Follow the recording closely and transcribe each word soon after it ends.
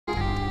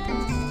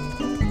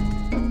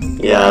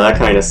Yeah, that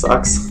kind of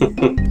sucks. I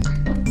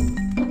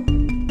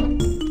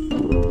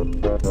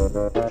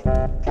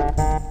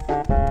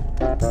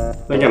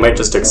think I might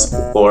just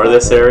explore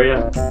this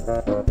area.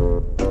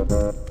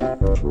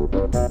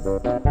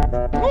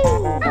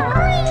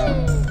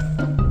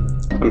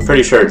 I'm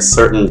pretty sure it's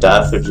certain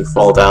death if you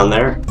fall down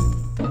there,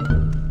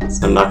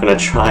 so I'm not gonna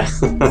try.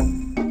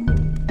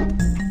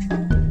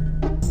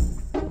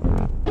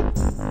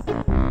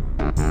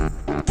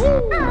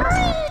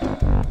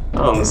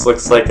 Oh, this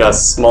looks like a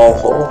small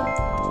hole.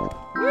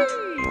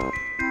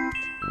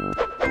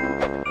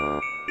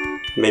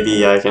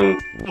 Maybe I can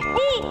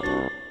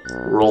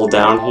roll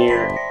down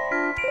here.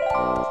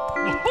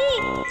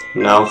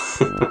 No.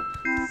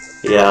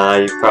 Yeah,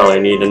 you probably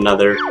need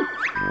another.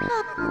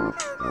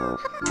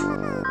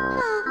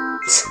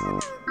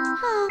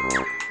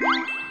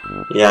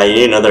 Yeah, you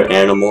need another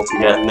animal to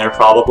get in there,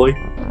 probably.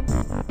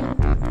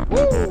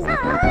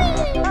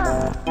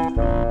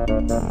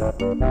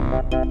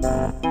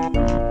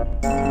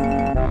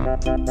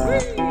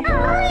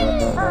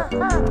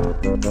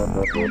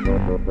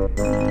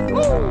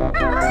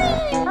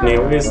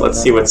 Anyways,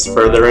 let's see what's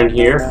further in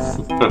here.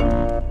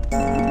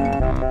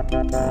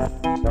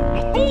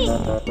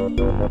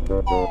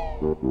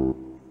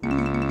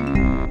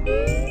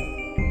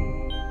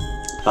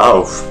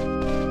 Oh,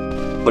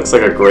 looks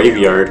like a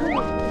graveyard.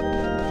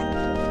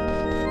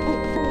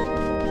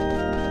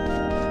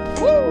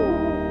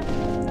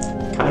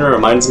 Kinda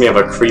reminds me of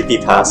a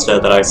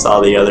creepypasta that I saw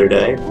the other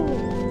day.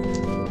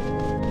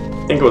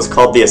 I think it was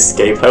called The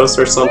Escape House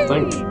or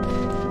something.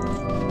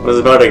 It was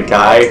about a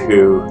guy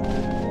who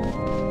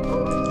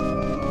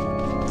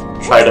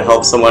tried to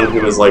help someone who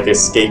was like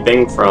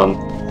escaping from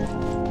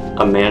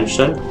a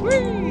mansion.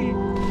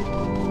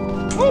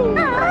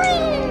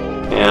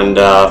 And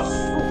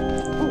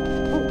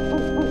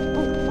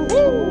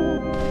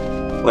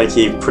like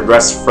he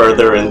progressed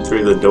further in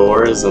through the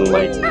doors, and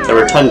like there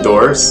were 10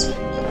 doors.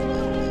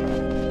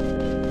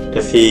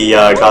 If he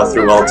got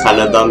through all 10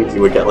 of them, he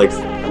would get like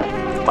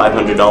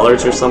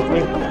 $500 or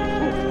something.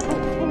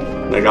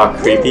 And it got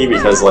creepy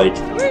because like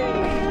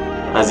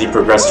as he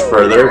progressed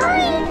further,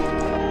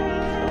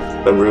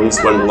 the rooms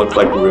wouldn't look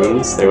like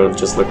rooms, they would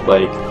just look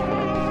like,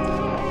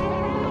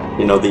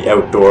 you know, the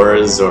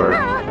outdoors or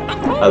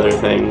other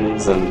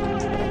things. And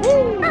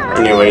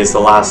anyways, the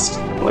last,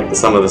 like the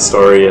sum of the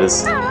story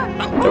is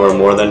there were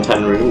more than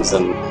 10 rooms,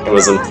 and it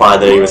was implied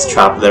that he was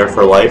trapped there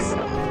for life.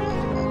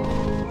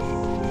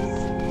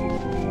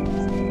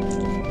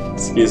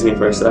 Excuse me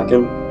for a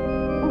second.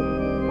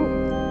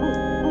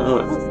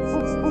 Oh.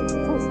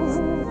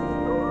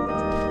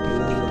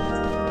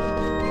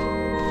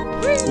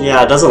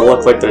 Yeah, it doesn't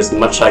look like there's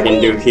much I can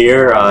do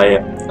here. I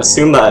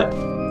assume that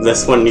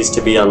this one needs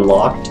to be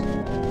unlocked.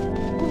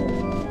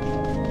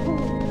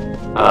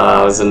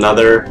 There's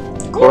another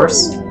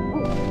course.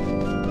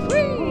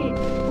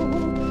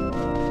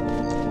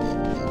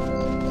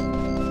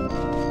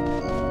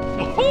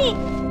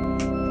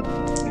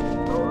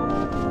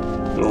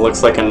 It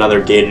looks like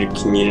another gated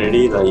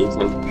community that you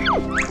can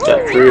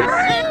get through.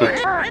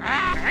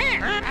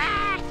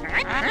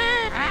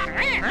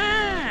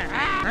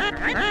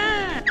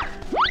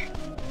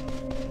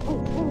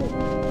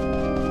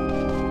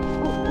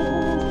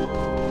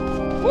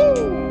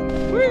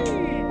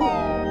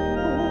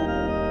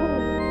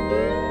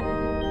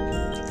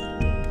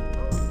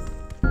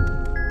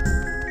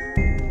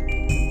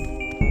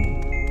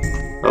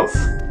 Oh.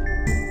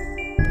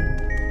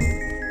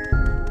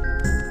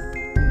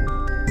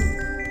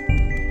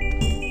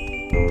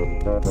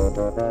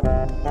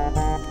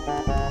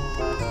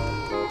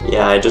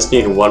 Yeah, I just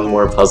need one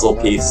more puzzle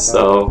piece,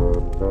 so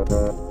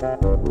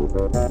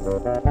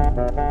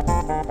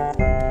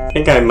I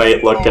think I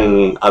might look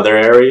in other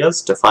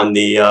areas to find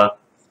the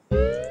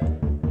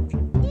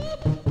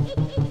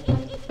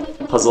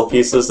puzzle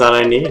pieces that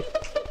I need.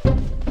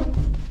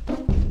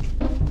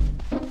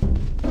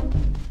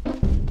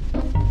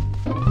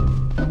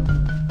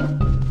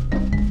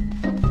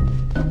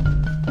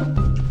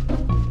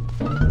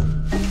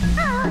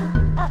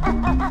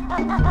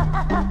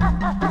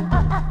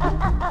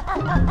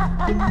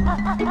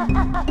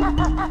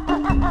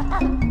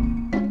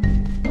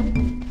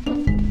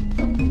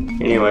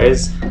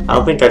 Anyways, I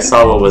don't think I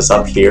saw what was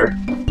up here.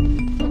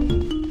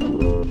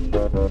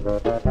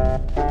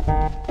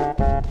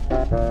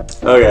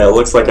 Okay, it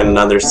looks like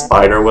another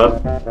spider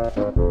web.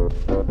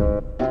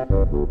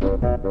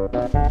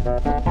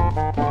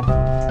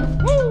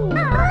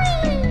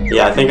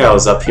 Yeah, I think I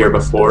was up here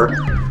before.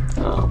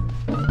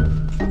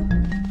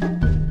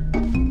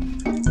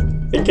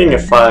 Thinking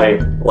if I,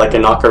 like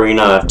an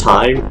Ocarina of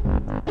Time,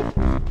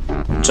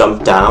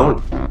 jump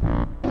down,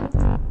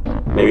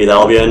 maybe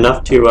that'll be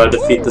enough to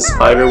defeat the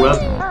spider web.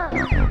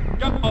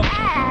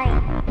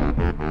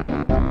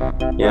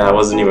 Yeah, I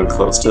wasn't even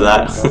close to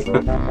that.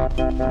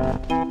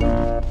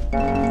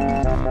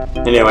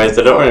 Anyways,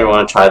 I don't really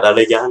want to try that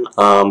again.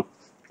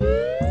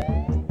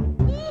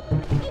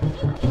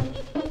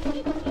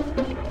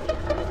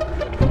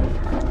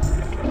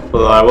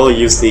 Although I will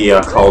use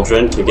the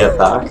cauldron to get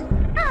back.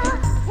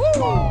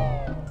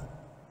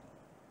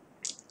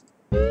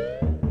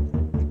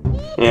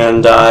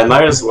 And I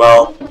might as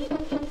well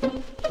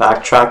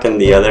backtrack in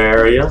the other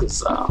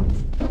areas.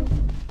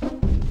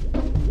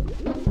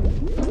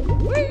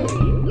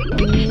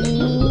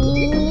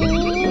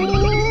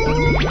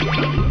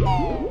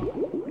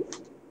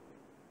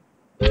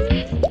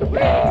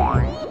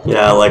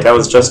 Yeah, like I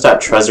was just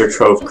at Treasure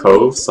Trove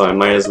Cove, so I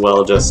might as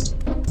well just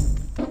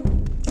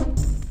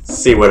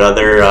see what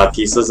other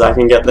pieces I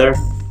can get there.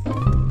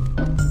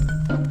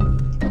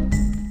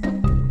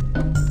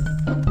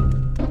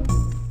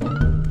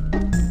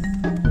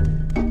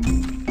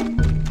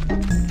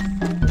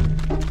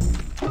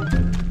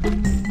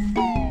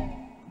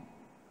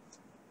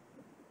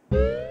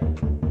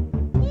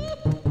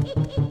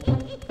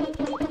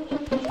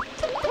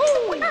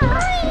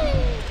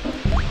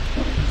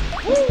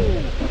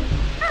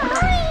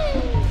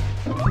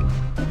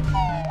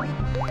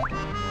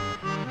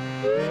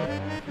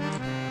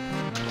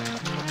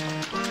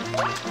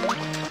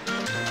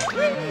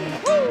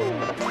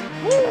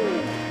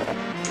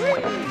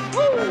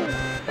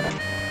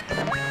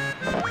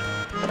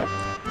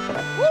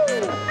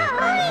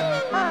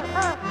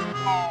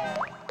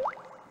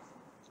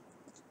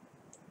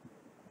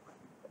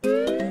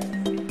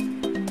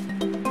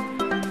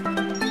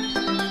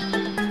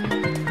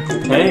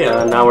 Okay,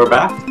 now we're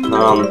back.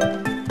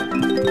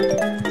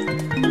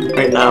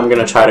 Right now I'm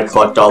gonna try to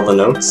collect all the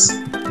notes.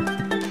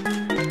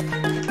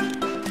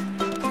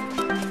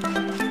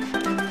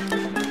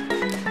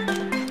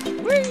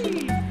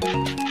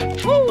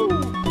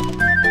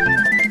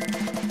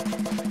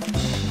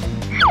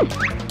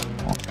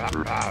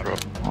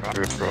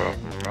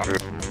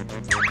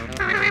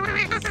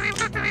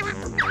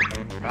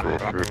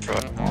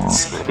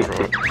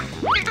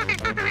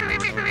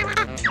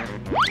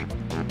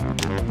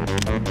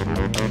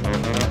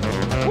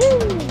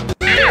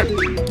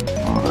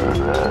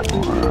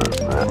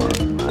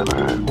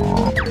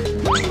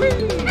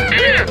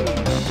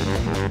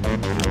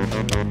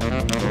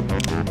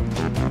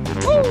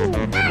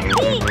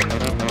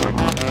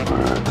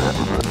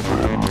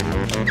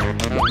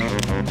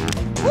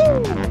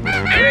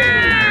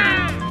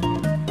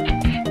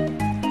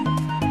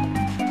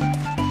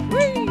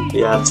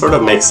 Yeah, it sort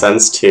of makes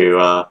sense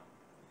to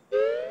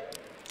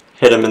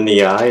hit him in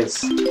the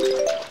eyes.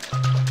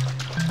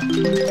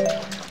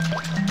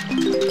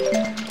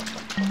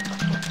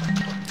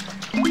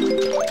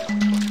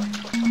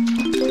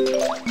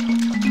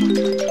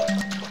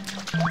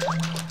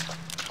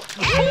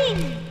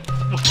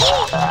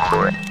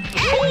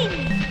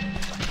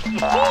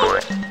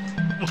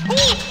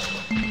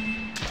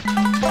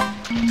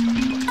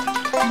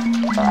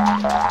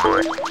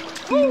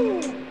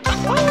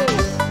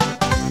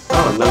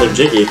 Oh, another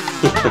Jiggy.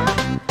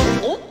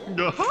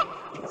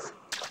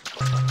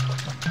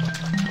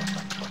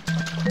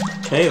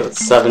 Okay,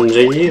 that's 7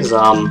 Jiggies.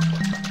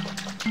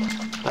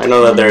 I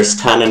know that there's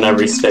 10 in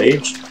every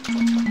stage.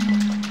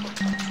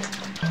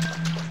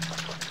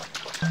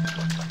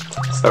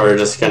 So we're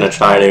just gonna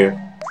try to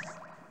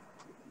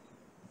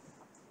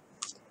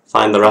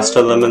find the rest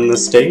of them in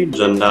this stage,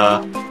 and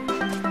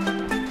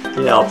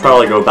yeah, I'll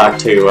probably go back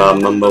to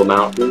Mumbo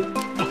Mountain.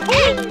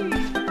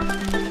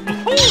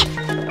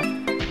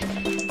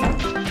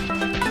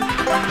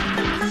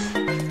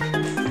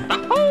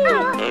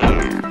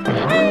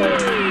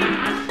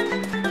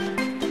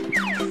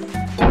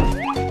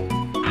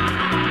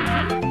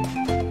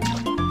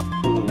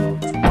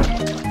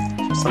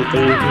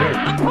 Something in here.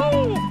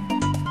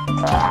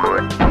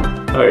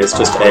 Oh, it's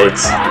just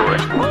eggs.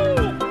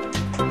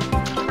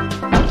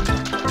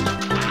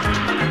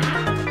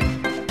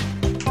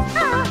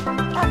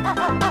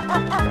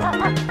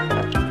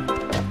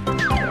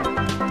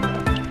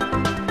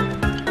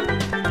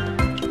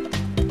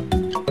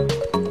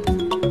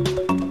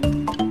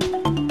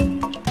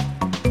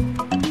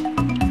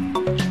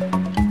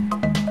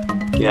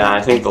 Yeah,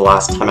 I think the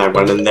last time I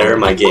went in there,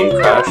 my game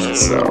crashed,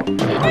 so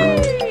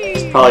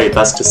it's probably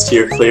best to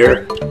steer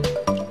clear.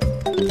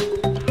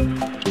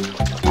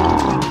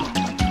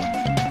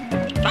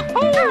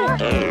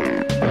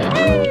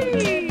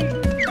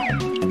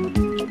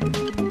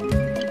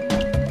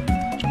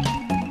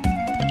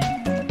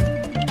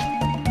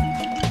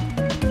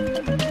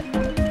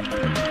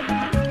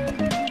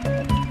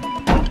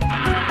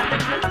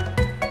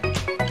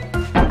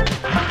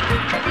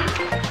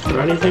 Is there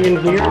anything in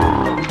here?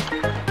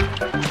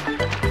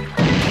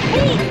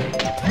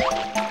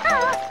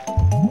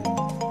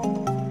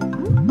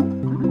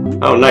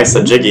 Oh, nice,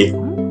 a Jiggy.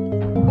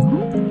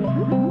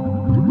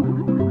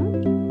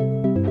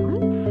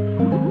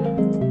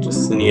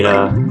 Just need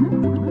to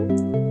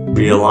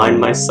realign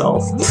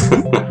myself.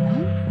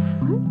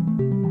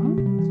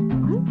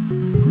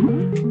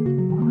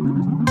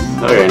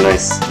 Okay,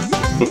 nice.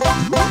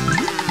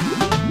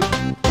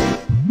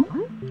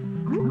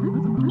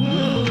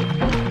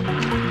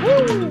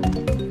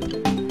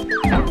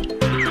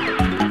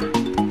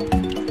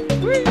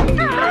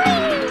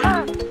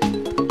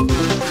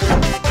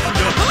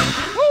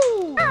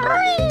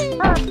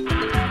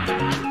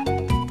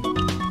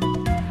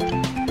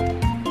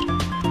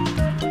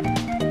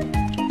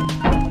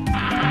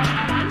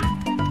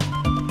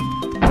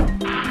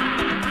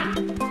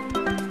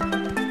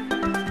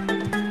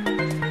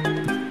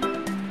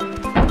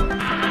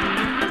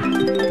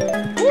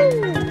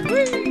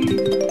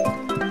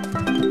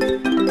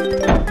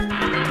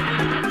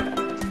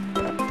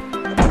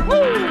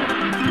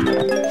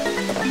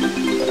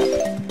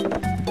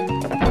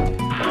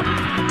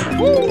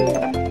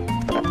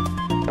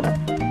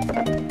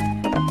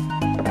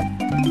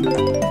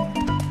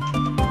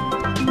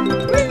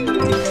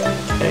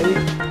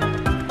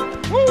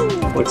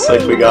 Looks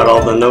like we got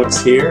all the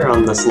notes here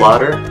on this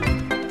ladder.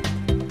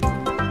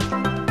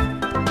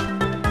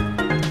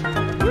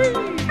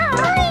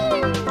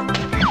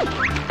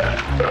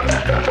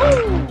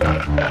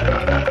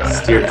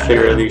 Steer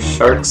clear of these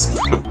sharks.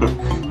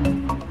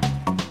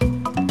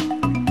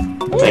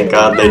 Thank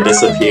God they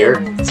disappear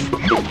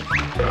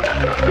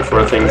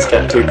before things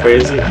get too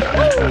crazy.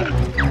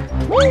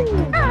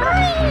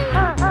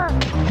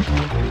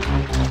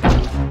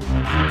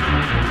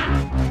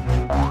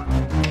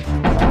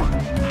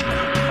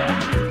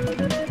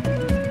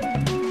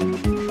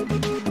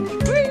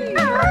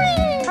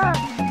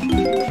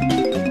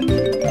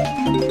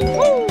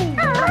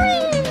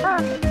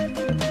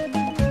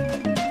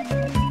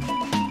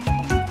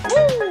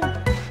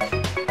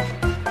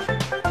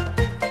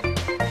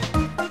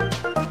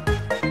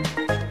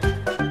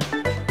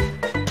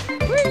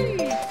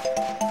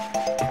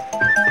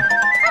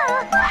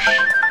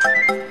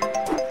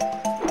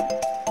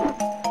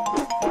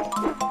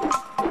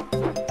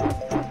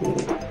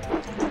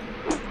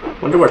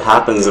 Wonder what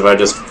happens if I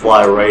just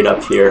fly right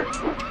up here.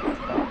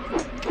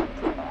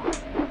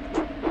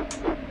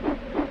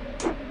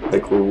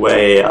 Like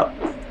way up.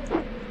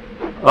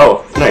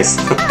 Oh, nice.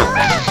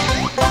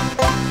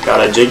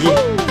 Got a jiggy.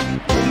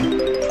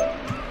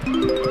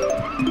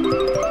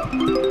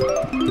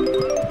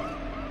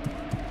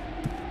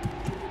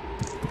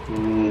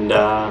 And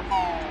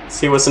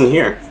see what's in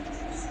here.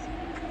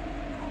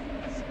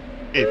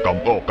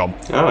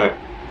 Alright.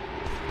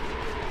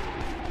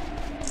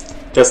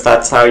 Guess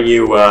that's how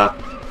you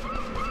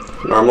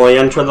normally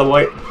enter the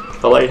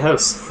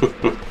lighthouse.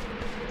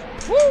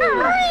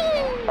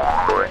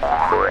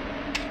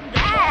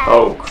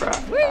 Oh crap.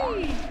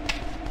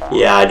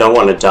 Yeah, I don't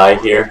want to die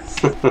here.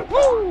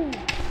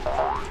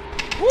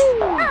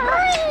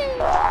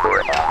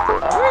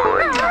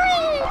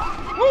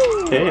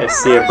 Okay, I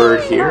see a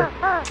bird here.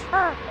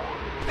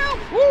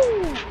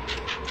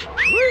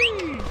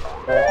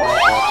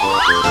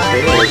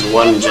 Okay, there's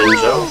one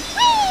Jinjo.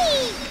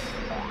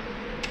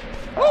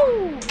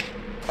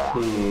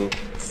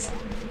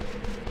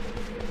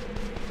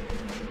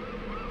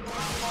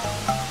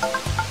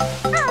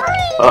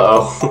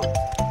 Uh-oh.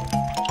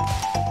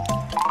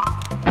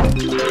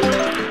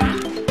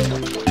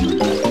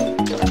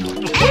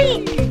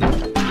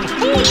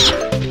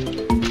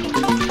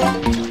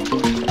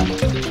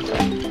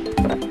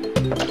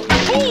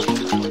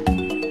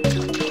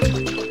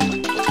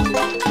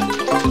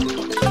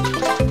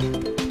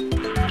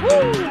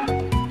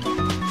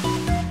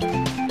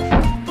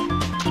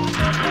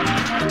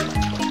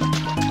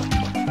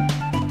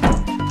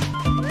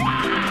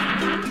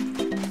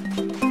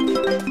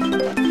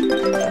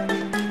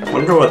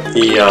 Wonder what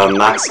the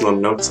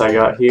maximum notes I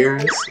got here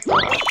is.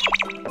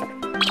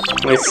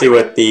 Let's see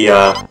what the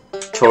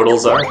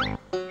totals are.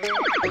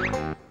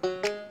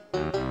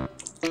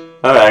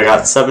 Alright, I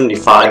got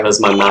 75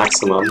 as my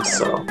maximum,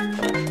 so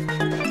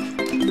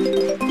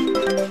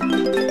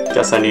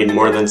guess I need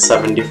more than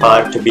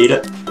 75 to beat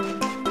it.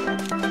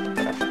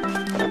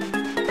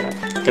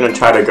 Gonna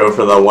try to go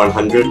for the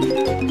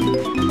 100.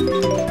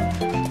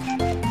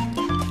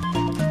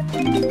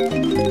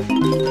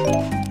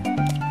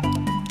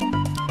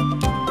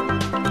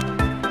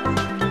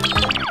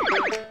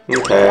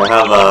 Okay, I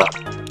have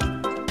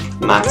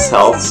max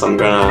health, so I'm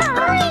gonna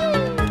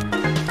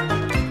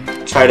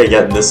try to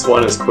get this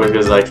one as quick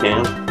as I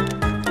can.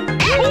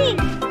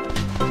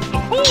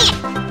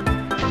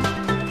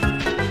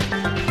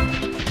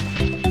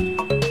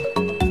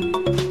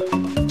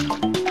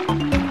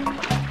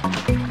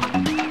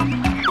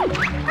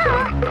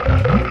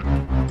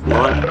 Come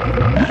on.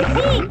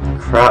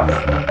 Crap.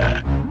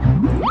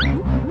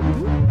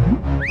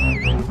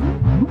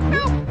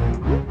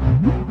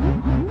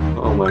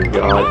 Oh my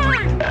god.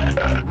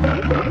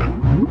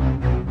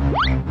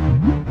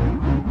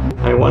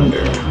 I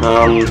wonder,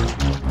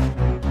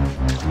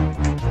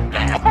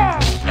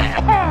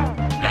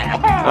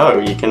 oh,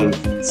 you can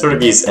sort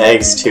of use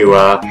eggs to,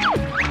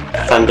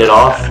 fend it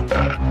off.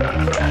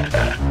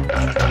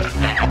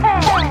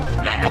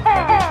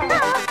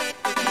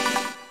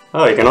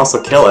 Oh, you can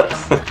also kill it.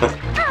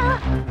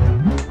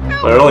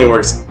 But it only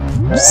works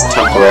just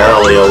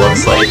temporarily, it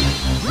looks like.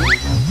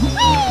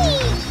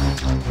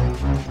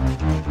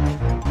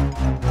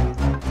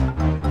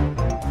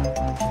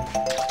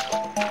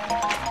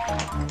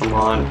 Come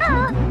on.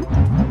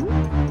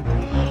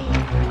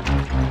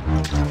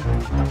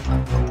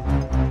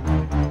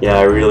 Yeah,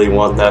 I really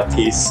want that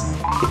piece.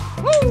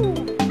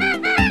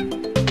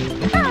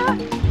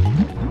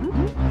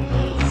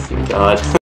 Oh my god.